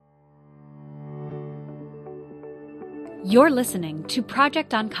You're listening to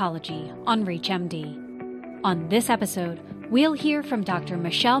Project Oncology on ReachMD. On this episode, we'll hear from Dr.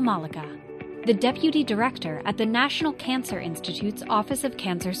 Michelle Mollica, the Deputy Director at the National Cancer Institute's Office of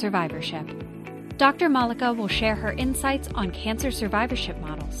Cancer Survivorship. Dr. Mollica will share her insights on cancer survivorship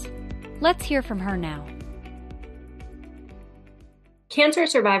models. Let's hear from her now. Cancer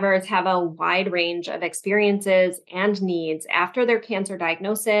survivors have a wide range of experiences and needs after their cancer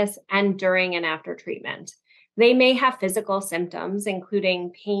diagnosis and during and after treatment. They may have physical symptoms,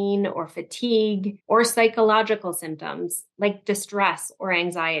 including pain or fatigue, or psychological symptoms like distress or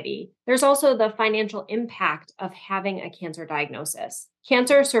anxiety. There's also the financial impact of having a cancer diagnosis.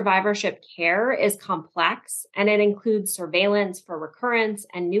 Cancer survivorship care is complex, and it includes surveillance for recurrence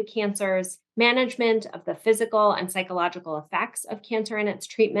and new cancers, management of the physical and psychological effects of cancer and its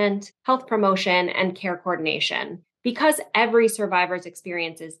treatment, health promotion, and care coordination. Because every survivor's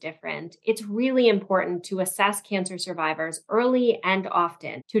experience is different, it's really important to assess cancer survivors early and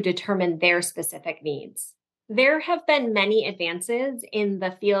often to determine their specific needs. There have been many advances in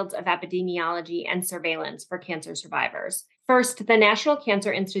the fields of epidemiology and surveillance for cancer survivors. First, the National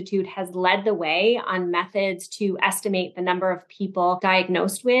Cancer Institute has led the way on methods to estimate the number of people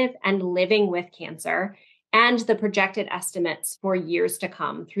diagnosed with and living with cancer, and the projected estimates for years to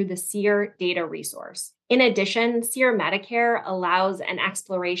come through the SEER data resource. In addition, SEER Medicare allows an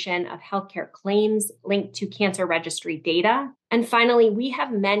exploration of healthcare claims linked to cancer registry data. And finally, we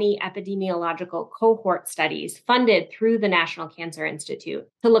have many epidemiological cohort studies funded through the National Cancer Institute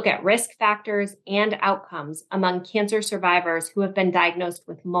to look at risk factors and outcomes among cancer survivors who have been diagnosed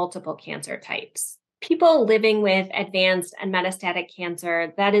with multiple cancer types. People living with advanced and metastatic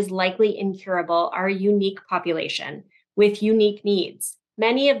cancer that is likely incurable are a unique population with unique needs.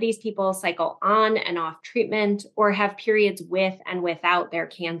 Many of these people cycle on and off treatment or have periods with and without their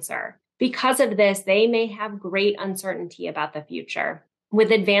cancer. Because of this, they may have great uncertainty about the future.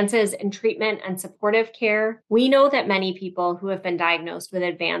 With advances in treatment and supportive care, we know that many people who have been diagnosed with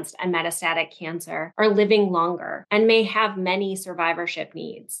advanced and metastatic cancer are living longer and may have many survivorship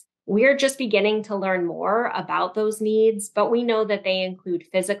needs. We're just beginning to learn more about those needs, but we know that they include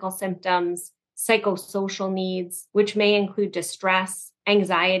physical symptoms, psychosocial needs, which may include distress,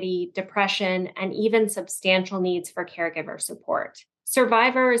 anxiety, depression, and even substantial needs for caregiver support.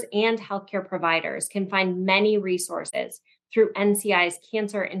 Survivors and healthcare providers can find many resources through NCI's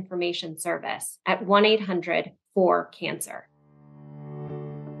Cancer Information Service at 1-800-4-CANCER.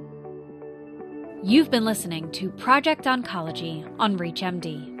 You've been listening to Project Oncology on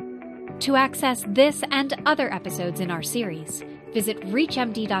ReachMD. To access this and other episodes in our series, visit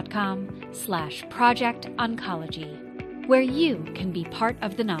reachmd.com/projectoncology, where you can be part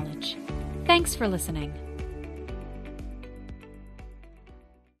of the knowledge. Thanks for listening.